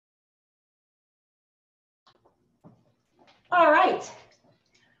All right.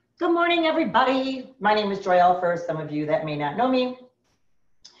 Good morning, everybody. My name is Joyelle, for some of you that may not know me.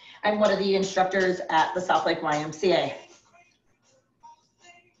 I'm one of the instructors at the South Lake YMCA.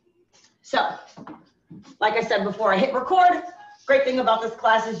 So, like I said before I hit record, great thing about this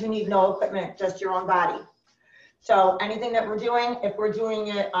class is you need no equipment, just your own body. So anything that we're doing, if we're doing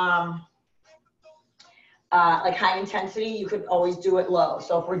it like high intensity, you could always do it low.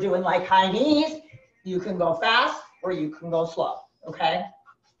 So if we're doing like high knees, you can go fast or you can go slow, okay?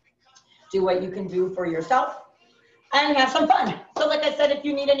 Do what you can do for yourself and have some fun. So like I said, if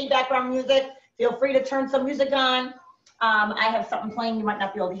you need any background music, feel free to turn some music on. I have something playing, you might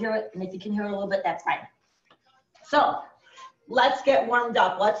not be able to hear it, and if you can hear it a little bit, that's fine. So let's get warmed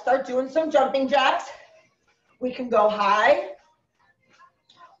up. Let's start doing some jumping jacks. We can go high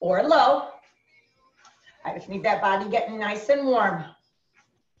or low. I just need that body getting nice and warm.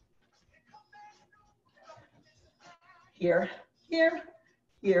 Here, here,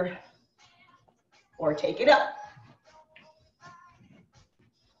 here, or take it up.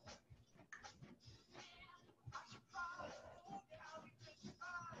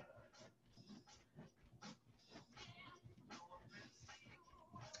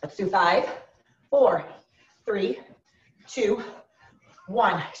 Let's do 5, 4, 3, 2,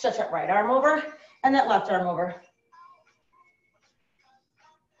 1. Stretch that right arm over and that left arm over.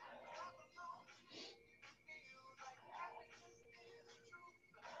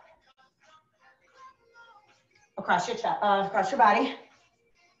 Across your chest, across your body.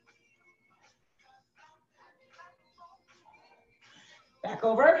 Back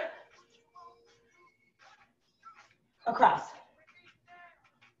over. Across.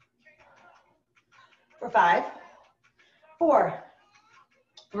 For 5, 4,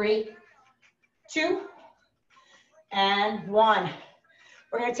 3, 2, and 1.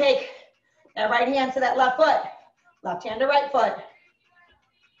 We're going to take that right hand to that left foot, left hand to right foot.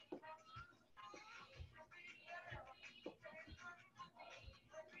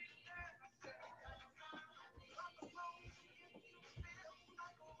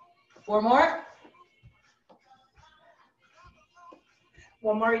 Four more.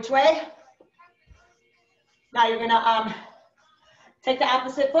 One more each way. Now you're gonna take the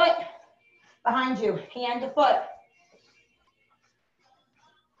opposite foot behind you, hand to foot.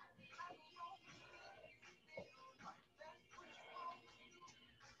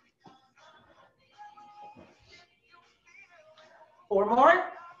 Four more.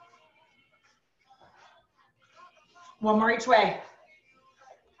 One more each way.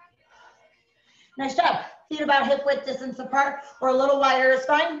 Nice job. Feet about hip width distance apart or a little wider is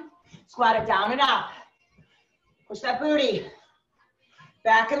fine. Squat it down and out. Push that booty.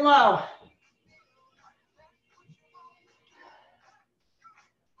 Back and low.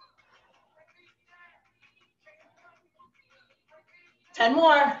 Ten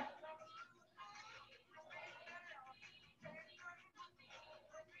more.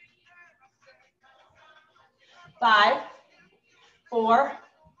 Five, 4,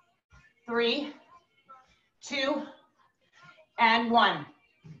 3, 2, and 1.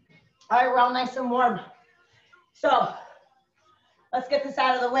 All right, we're all nice and warm. So let's get this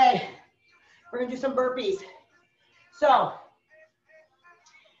out of the way. We're gonna do some burpees. So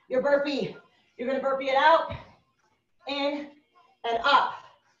your burpee, you're gonna burpee it out, in, and up.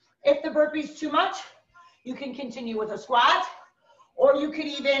 If the burpee's too much, you can continue with a squat, or you could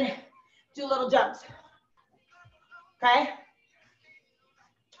even do little jumps. Okay?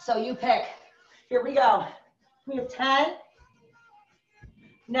 So you pick. Here we go. We have 10,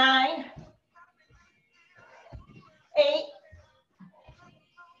 9, 8,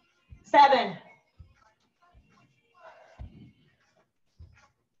 7.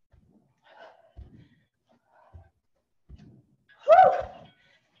 Woo.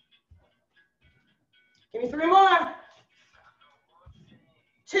 Give me 3 more.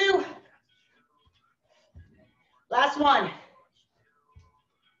 2. Last one.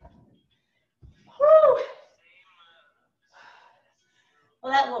 Woo.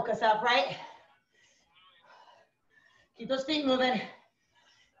 Well, that woke us up, right? Keep those feet moving.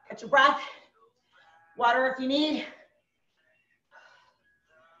 Catch your breath. Water if you need.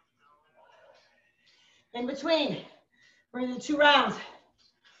 In between, we're gonna do 2 rounds.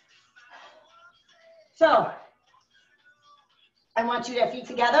 So, I want you to have feet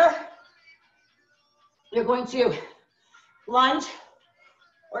together. You're going to lunge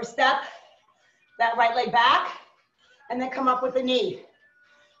or step that right leg back and then come up with the knee.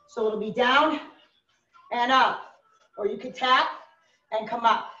 So it'll be down and up, or you could tap and come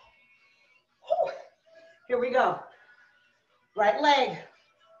up. Whew. Here we go. Right leg.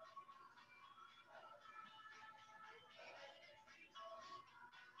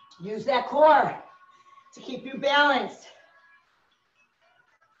 Use that core to keep you balanced.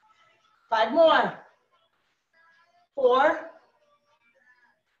 5 more. 4,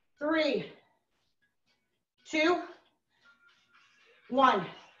 3, 2, 1.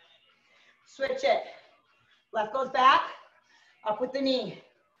 Switch it. Left goes back, up with the knee.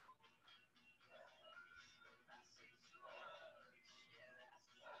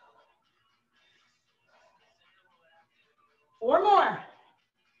 Four more.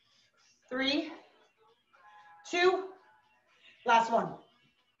 3, 2, last one.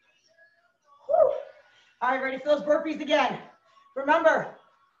 Whew. All right, ready for those burpees again. Remember,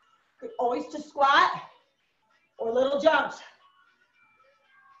 always just squat or little jumps.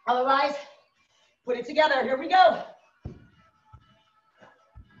 Otherwise, put it together. Here we go.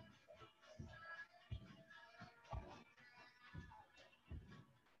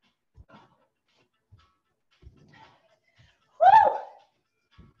 Woo!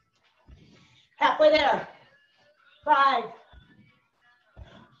 Halfway there. 5.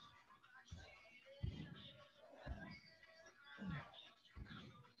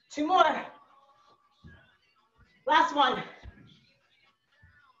 2 more. Last one.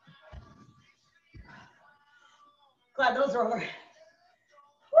 Glad those are over.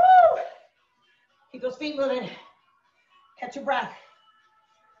 Woo! Keep those feet moving. Catch your breath.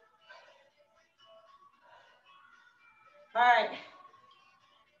 All right.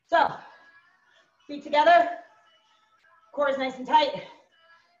 So, feet together. Core is nice and tight.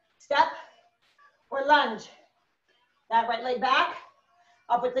 Step or lunge. That right leg back.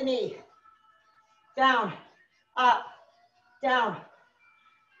 Up with the knee. Down. Up. Down.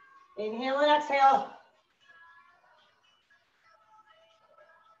 Inhale and exhale.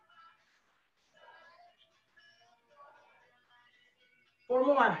 Four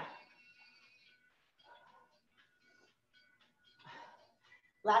more.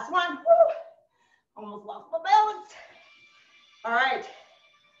 Last one. Woo. Almost lost my balance. All right.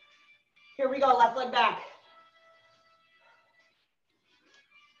 Here we go. Left leg back.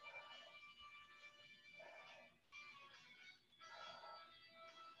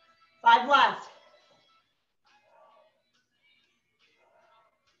 Five left.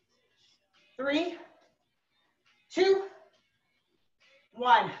 3, 2,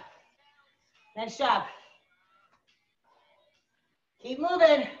 1. Nice job. Keep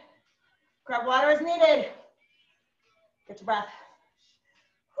moving. Grab water as needed. Get your breath.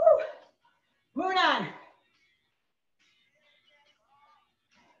 Whew. Moving on.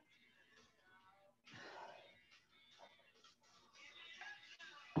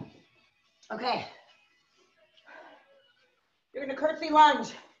 Okay. You're going to curtsy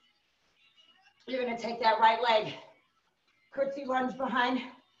lunge. You're going to take that right leg. Curtsy lunge behind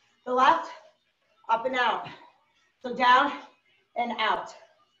the left, up and out. So down and out.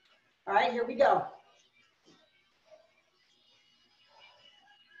 All right, here we go.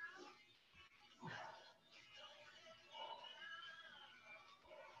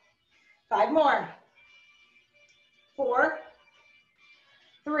 Five more. 4,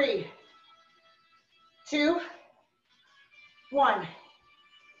 3, 2, 1.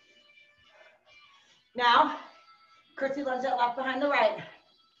 Now, curtsy lunge that left behind the right.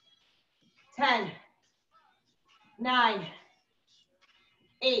 10, 9,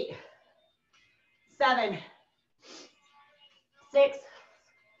 8, 7, 6,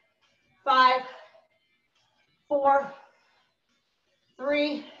 5, 4,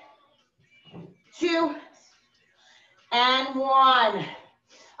 3, 2, and 1.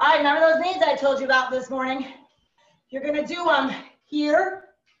 All right, remember those knees I told you about this morning? You're gonna do them here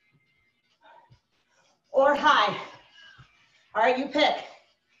or high. All right, you pick.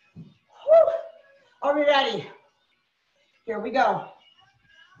 Whew. Are we ready? Here we go.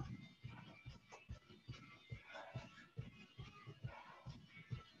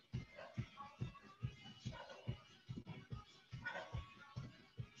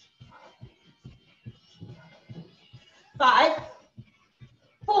 Five,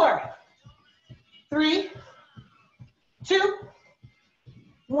 4, 3, 2,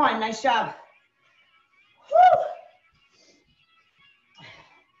 1. Nice job. Woo.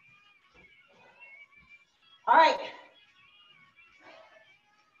 All right.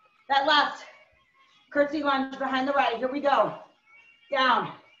 That left curtsy lunge behind the right. Here we go.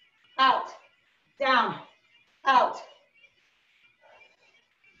 Down, out, down, out.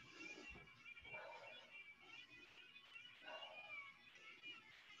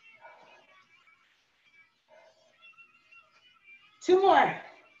 Two more.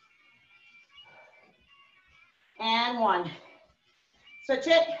 And 1. Switch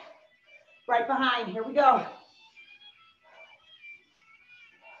it. Right behind. Here we go.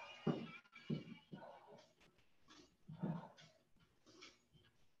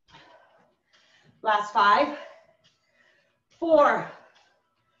 Last 5, 4,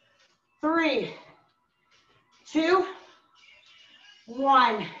 3, 2,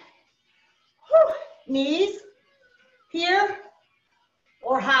 1. Whew. Knees here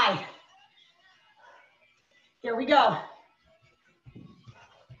or high. Here we go.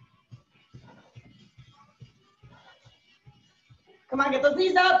 Come on, get those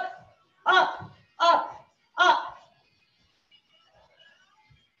knees up, up, up, up.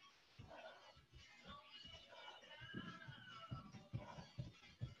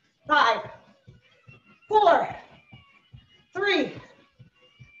 5, 4, 3,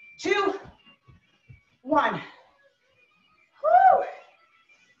 2, 1. Woo!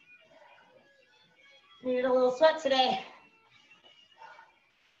 Needed a little sweat today.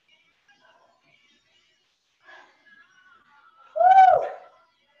 Woo!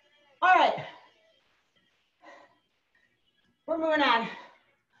 All right. We're moving on.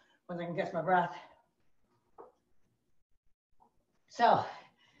 Once I can catch my breath. So,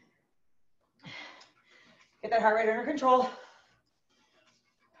 get that heart rate under control.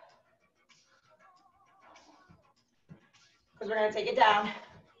 Because we're going to take it down.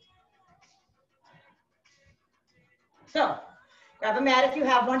 So, grab a mat if you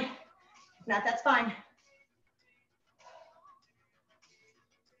have one. If not, that's fine.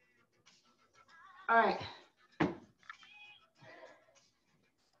 All right.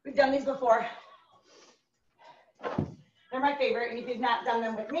 We've done these before. They're my favorite, and if you've not done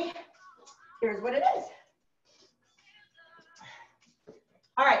them with me, here's what it is.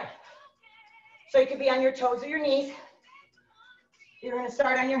 All right. So you could be on your toes or your knees. You're going to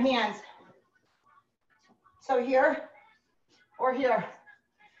start on your hands. So here or here.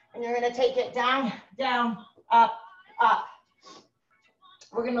 And you're going to take it down, down, up, up.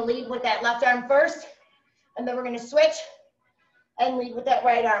 We're going to lead with that left arm first, and then we're going to switch and lead with that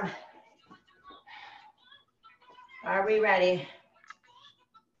right arm. Are we ready?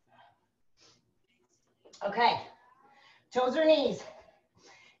 Okay. Toes or knees.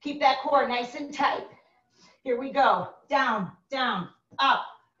 Keep that core nice and tight. Here we go. Down, down, up,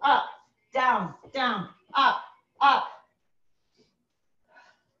 up, down, down, up, up.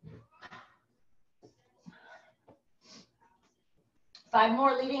 Five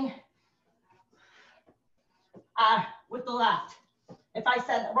more leading with the left. If I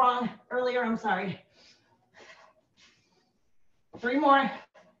said that wrong earlier, I'm sorry. 3 more.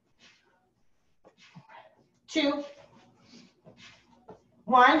 2,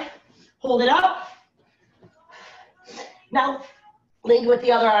 1. Hold it up. Now lead with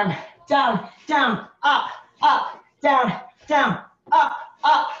the other arm. Down, down, up, up, down, down, up,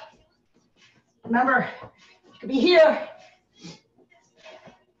 up. Remember, you could be here.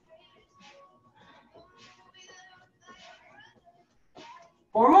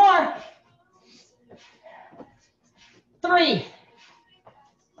 Four more. 3,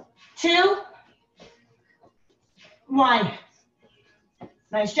 2, 1.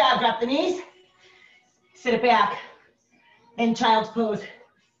 Nice job. Drop the knees. Sit it back in child's pose.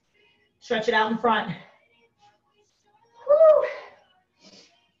 Stretch it out in front. Woo.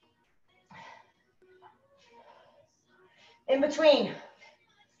 In between.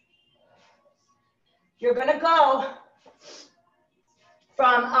 You're going to go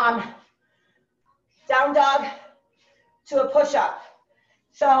from down dog to a push-up.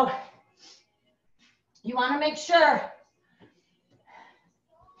 So you want to make sure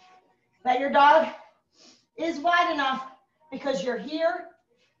that your dog is wide enough because you're here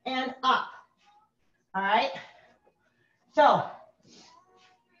and up. All right? So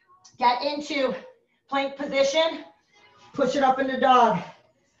get into plank position, push it up into dog.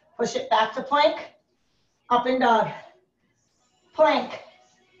 Push it back to plank, up in dog. Plank,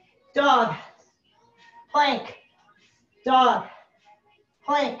 dog, plank, dog,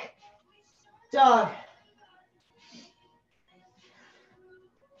 plank, dog.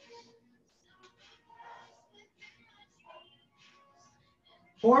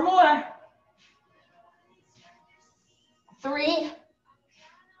 Four more. 3,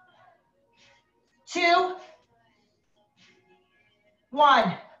 2,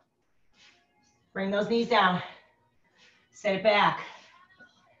 1. Bring those knees down. Set it back.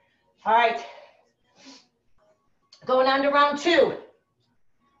 All right. Going on to round 2.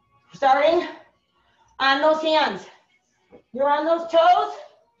 Starting on those hands. You're on those toes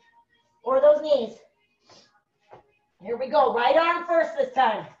or those knees. Here we go. Right arm first this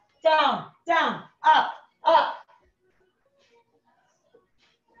time. Down, down, up, up.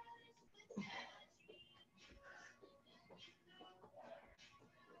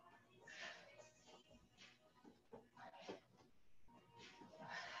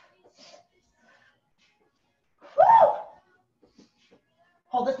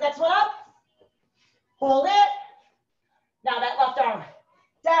 Hold this next one up. Hold it. Now that left arm.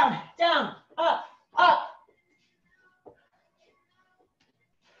 Down, down, up, up.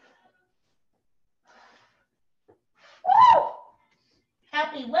 Woo!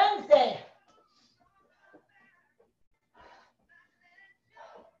 Happy Wednesday.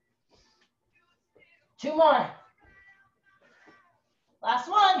 Two more. Last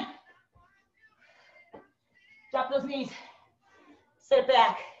one. Drop those knees. Sit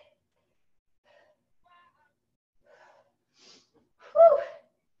back. Whew.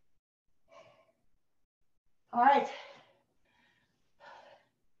 All right.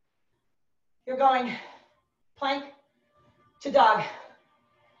 You're going plank to dog.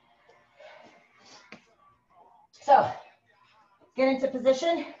 So get into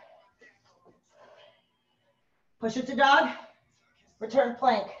position. Push it to dog. Return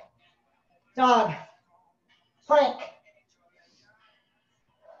plank. Dog. Plank.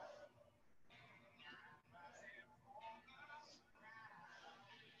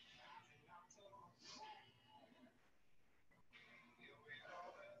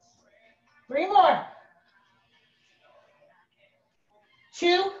 Three more.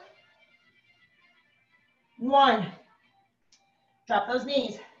 2, 1. Drop those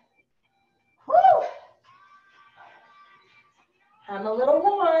knees. Woo! I'm a little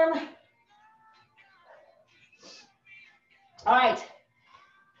warm. All right.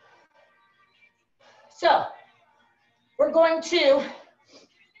 So we're going to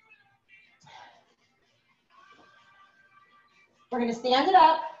stand it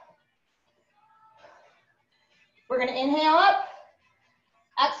up. We're going to inhale up.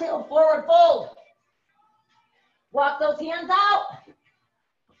 Exhale, forward fold. Walk those hands out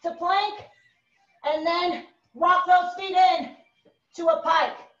to plank, and then walk those feet in to a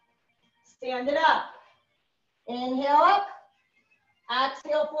pike. Stand it up. Inhale up.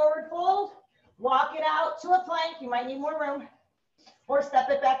 Exhale, forward fold. Walk it out to a plank. You might need more room. Or step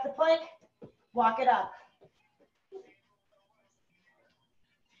it back to plank. Walk it up.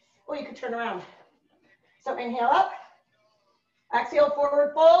 Or you could turn around. So inhale up. Exhale,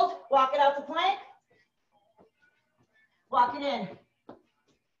 forward fold. Walk it out to plank. Walk it in.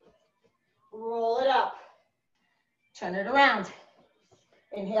 Roll it up. Turn it around.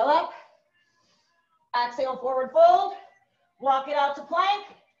 Inhale up. Exhale, forward fold. Walk it out to plank.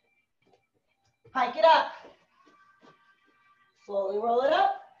 Hike it up. Slowly roll it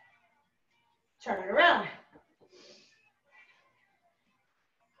up. Turn it around.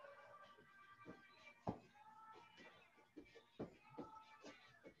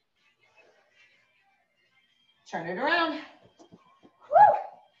 Turn it around. Woo!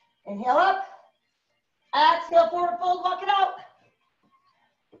 Inhale up. Exhale, forward fold, walk it out.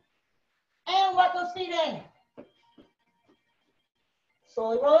 And walk those feet in.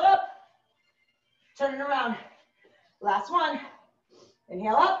 Slowly roll it up. Turn it around. Last one.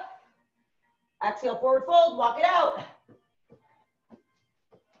 Inhale up. Exhale, forward fold, walk it out.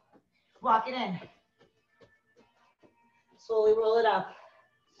 Walk it in. Slowly roll it up.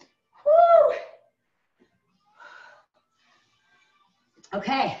 Woo!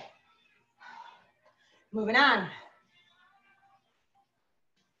 Okay. Moving on.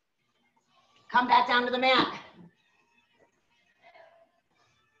 Come back down to the mat.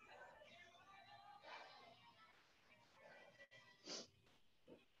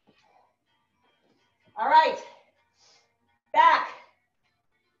 All right. Back.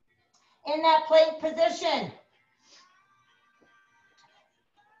 In that plank position.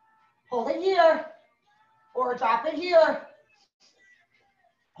 Hold it here or drop it here.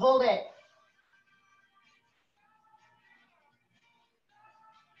 Hold it.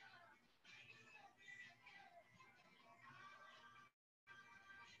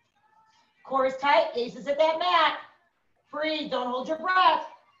 Core is tight, gaze is at that mat. Breathe, don't hold your breath.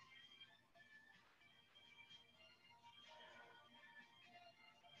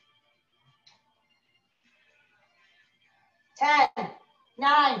 Ten,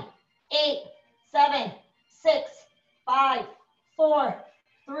 9, 8, 7, 6, 5, 4,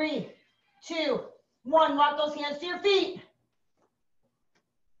 3, 2, 1. Walk those hands to your feet.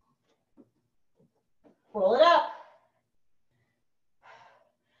 Roll it up.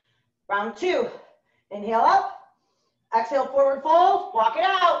 Round 2. Inhale up. Exhale, forward fold. Walk it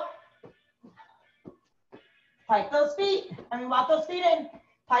out. Pike those feet. Walk those feet in.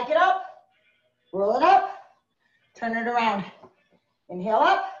 Pike it up. Roll it up. Turn it around. Inhale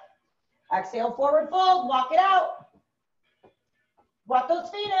up. Exhale, forward fold. Walk it out. Walk those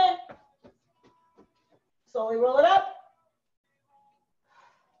feet in. Slowly roll it up.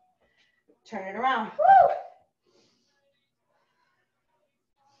 Turn it around. Woo!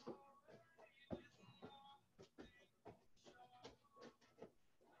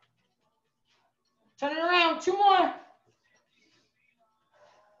 2 more.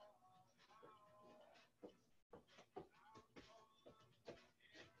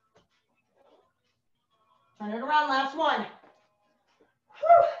 Turn it around, last one.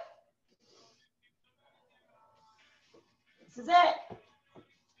 Whew. This is it.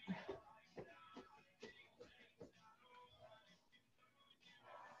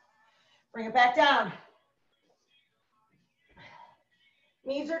 Bring it back down.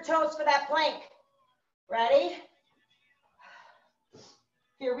 Knees or toes for that plank. Ready?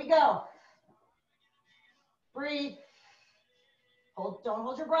 Here we go. Breathe. Hold, don't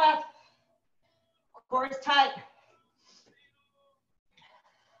hold your breath. Core is tight.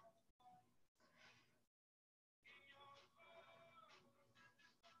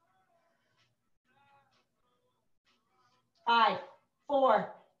 Five,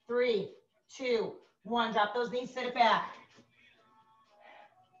 4, 3, 2, 1. Drop those knees, sit it back.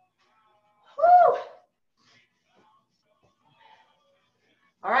 Woo!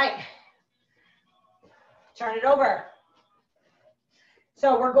 All right. Turn it over.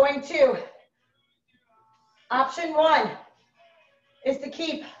 So we're going to, option 1 is to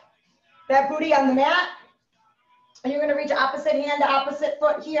keep that booty on the mat. And you're going to reach opposite hand to opposite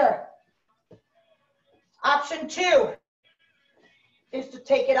foot here. Option 2 is to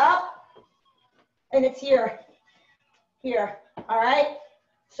take it up, and it's here, here, all right?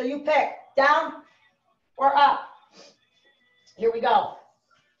 So you pick down or up. Here we go.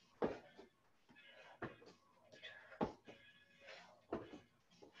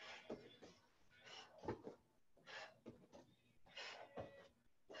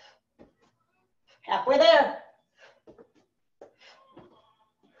 Halfway there.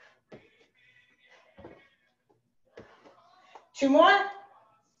 Two more.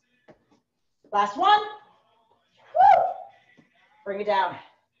 Last one. Woo! Bring it down.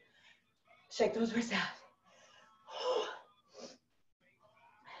 Shake those wrists out.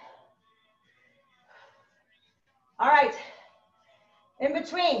 All right. In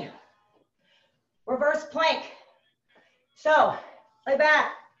between, reverse plank. So, lay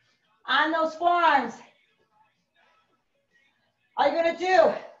back on those forearms. All you're gonna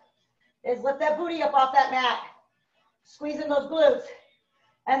do is lift that booty up off that mat. Squeezing those glutes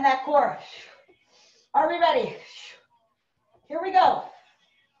and that core. Are we ready? Here we go.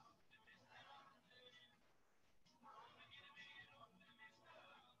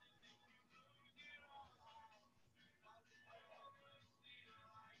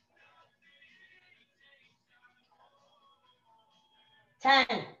 Ten,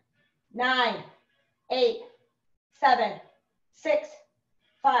 9, 8, 7, 6,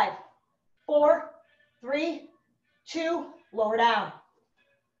 5, 4, 3, 2, lower down.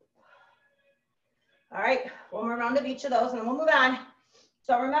 All right, one more round of each of those and then we'll move on.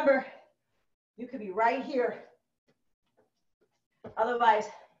 So remember, you could be right here. Otherwise,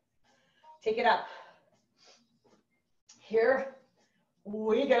 take it up. Here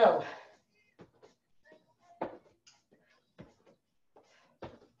we go.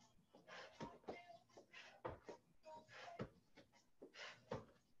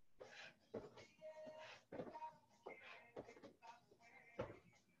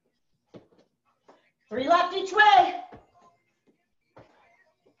 Three left each way.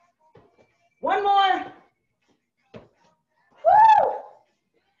 One more. Woo!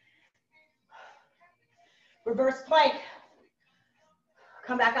 Reverse plank.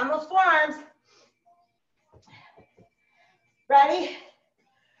 Come back on those forearms. Ready?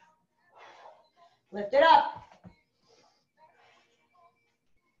 Lift it up.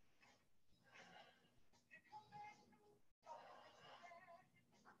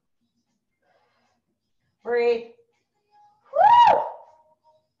 Breathe. Woo!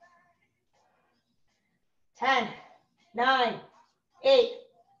 10, 9, 8,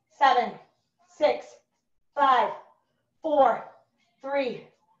 7, 6, 5, 4, 3,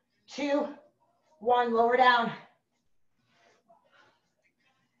 2, 1. Lower down.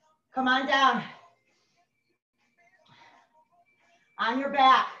 Come on down. On your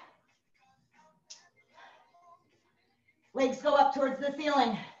back. Legs go up towards the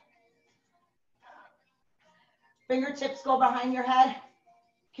ceiling. Fingertips go behind your head,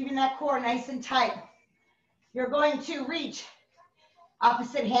 keeping that core nice and tight. You're going to reach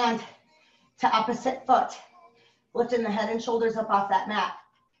opposite hand to opposite foot, lifting the head and shoulders up off that mat.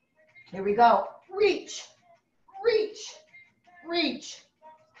 Here we go. Reach, reach, reach.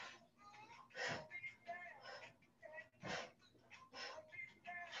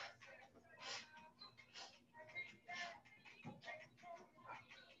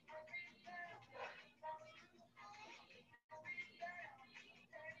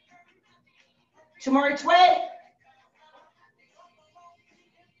 2 more each way.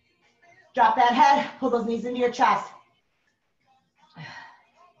 Drop that head, pull those knees into your chest. Woo!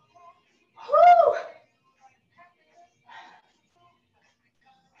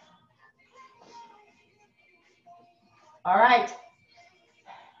 All right,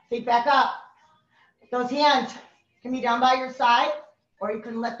 feet back up. Those hands can be down by your side, or you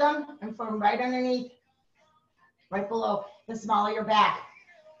can lift them and put them right underneath, right below the small of your back.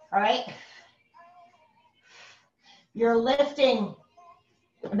 All right? You're lifting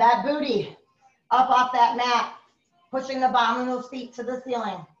that booty up off that mat, pushing the bottom of those feet to the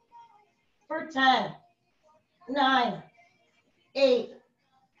ceiling. For 10, 9, 8,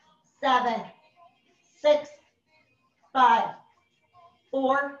 7, 6, 5,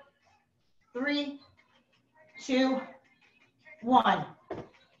 4, 3, 2, 1.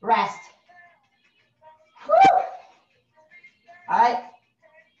 Rest. Woo! All right.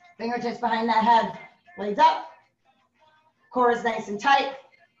 Fingertips behind that head. Legs up. Core is nice and tight.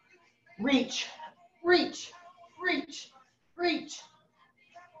 Reach, reach, reach, reach.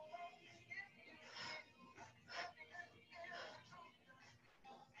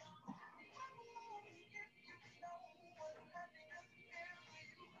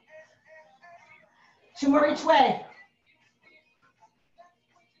 Two more each way.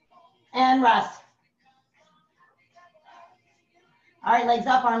 And rest. All right, legs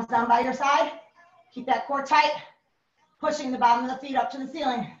up, arms down by your side. Keep that core tight. Pushing the bottom of the feet up to the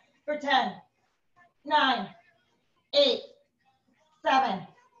ceiling. For 10, 9, 8, 7,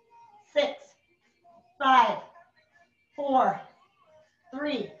 6, 5, 4,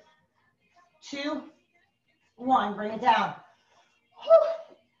 3, 2, 1. Bring it down.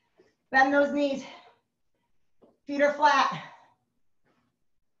 Whew. Bend those knees. Feet are flat.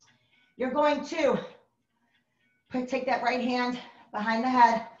 You're going to take that right hand behind the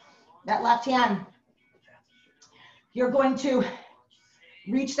head, that left hand. You're going to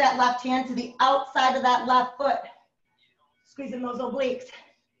reach that left hand to the outside of that left foot. Squeezing those obliques.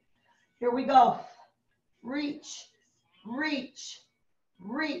 Here we go. Reach, reach,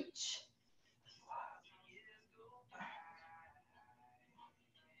 reach.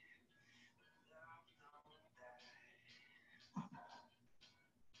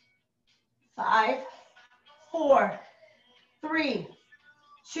 Five, 4, 3,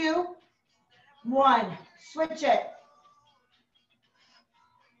 2, 1. Switch it.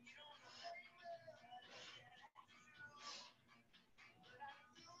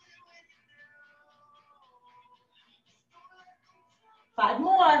 Five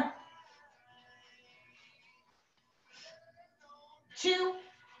more. 2,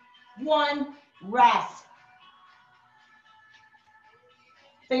 1. Rest.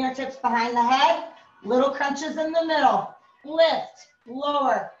 Fingertips behind the head. Little crunches in the middle. Lift,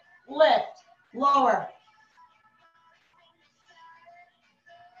 lower, lift, lower.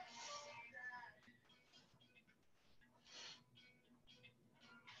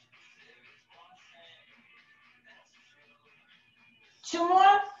 Two more.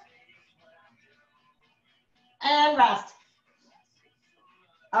 And rest.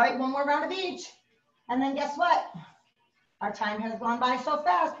 All right, one more round of each. And then guess what? Our time has gone by so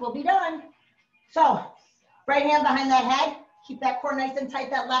fast, we'll be done. So, right hand behind that head. Keep that core nice and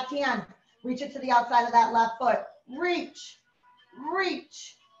tight, that left hand. Reach it to the outside of that left foot. Reach,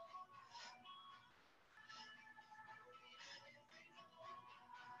 reach.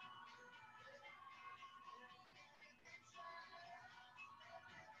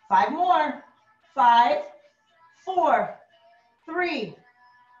 Five more. 5, 4, 3,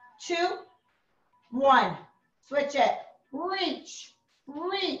 2, 1. Switch it. Reach,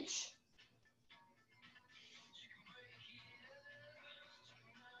 reach.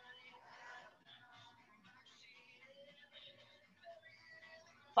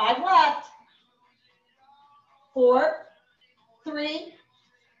 Five left. 4, 3,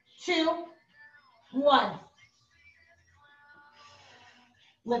 2, 1.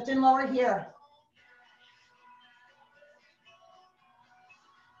 Lift and lower here.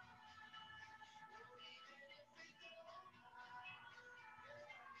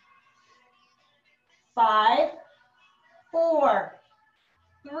 Five, 4,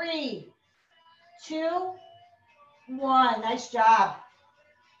 3, 2, 1. Nice job.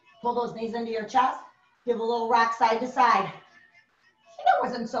 Pull those knees into your chest. Give a little rock side to side. That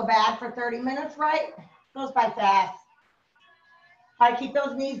wasn't so bad for 30 minutes, right? Goes by fast. All right, keep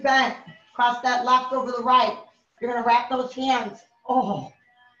those knees bent. Cross that left over the right. You're going to wrap those hands. Oh,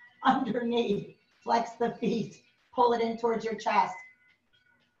 underneath. Flex the feet. Pull it in towards your chest.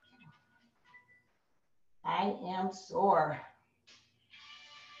 I am sore.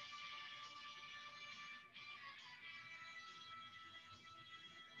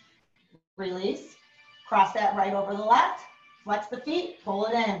 Release. Cross that right over the left. Flex the feet, pull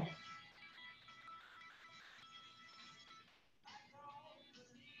it in.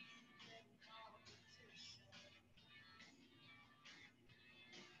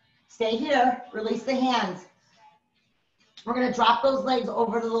 Stay here, release the hands. We're gonna drop those legs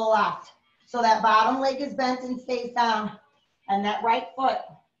over to the left. So that bottom leg is bent and stays down, and that right foot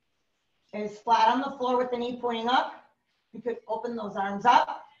is flat on the floor with the knee pointing up. You could open those arms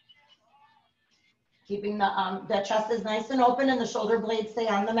up, keeping the chest is nice and open and the shoulder blades stay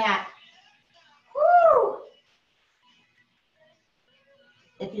on the mat. Woo!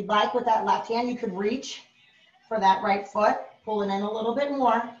 If you'd like, with that left hand, you could reach for that right foot, pull it in a little bit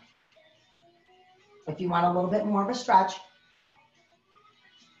more. If you want a little bit more of a stretch.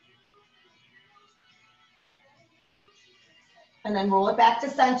 And then roll it back to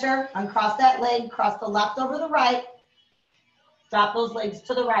center, uncross that leg, cross the left over the right, drop those legs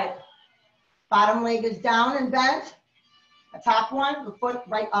to the right. Bottom leg is down and bent. The top one, the foot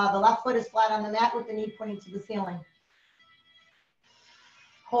right, the left foot is flat on the mat with the knee pointing to the ceiling.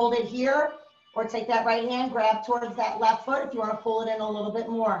 Hold it here, or take that right hand, grab towards that left foot if you want to pull it in a little bit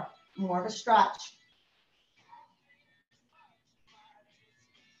more of a stretch.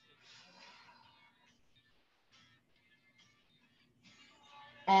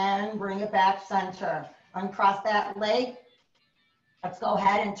 And bring it back center. Uncross that leg. Let's go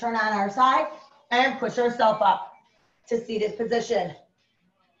ahead and turn on our side and push ourselves up to seated position.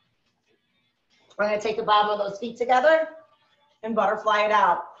 We're gonna take the bottom of those feet together and butterfly it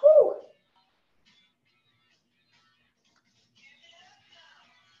out. Whew.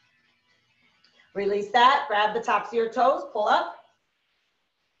 Release that, grab the tops of your toes, pull up.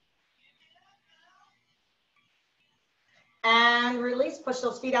 And release, push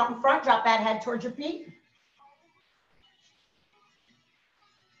those feet out in front, drop that head towards your feet.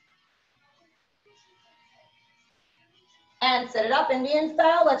 And set it up Indian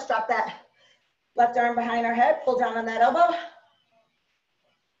style. Let's drop that left arm behind our head, pull down on that elbow.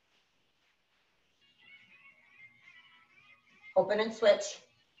 Open and switch.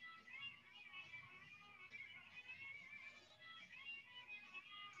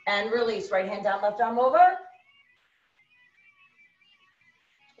 And release, right hand down, left arm over.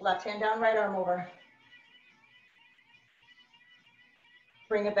 Left hand down, right arm over.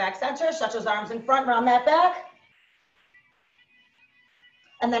 Bring it back center, stretch those arms in front, round that back.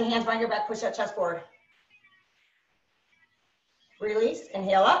 And then hands behind your back, push that chest forward. Release,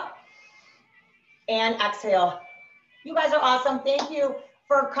 inhale up. And exhale. You guys are awesome. Thank you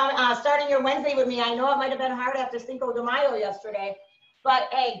for starting your Wednesday with me. I know it might have been hard after Cinco de Mayo yesterday, but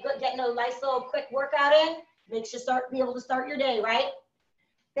hey, good, getting a nice little quick workout in makes you be able to start your day, right?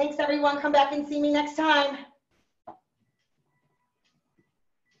 Thanks everyone, come back and see me next time.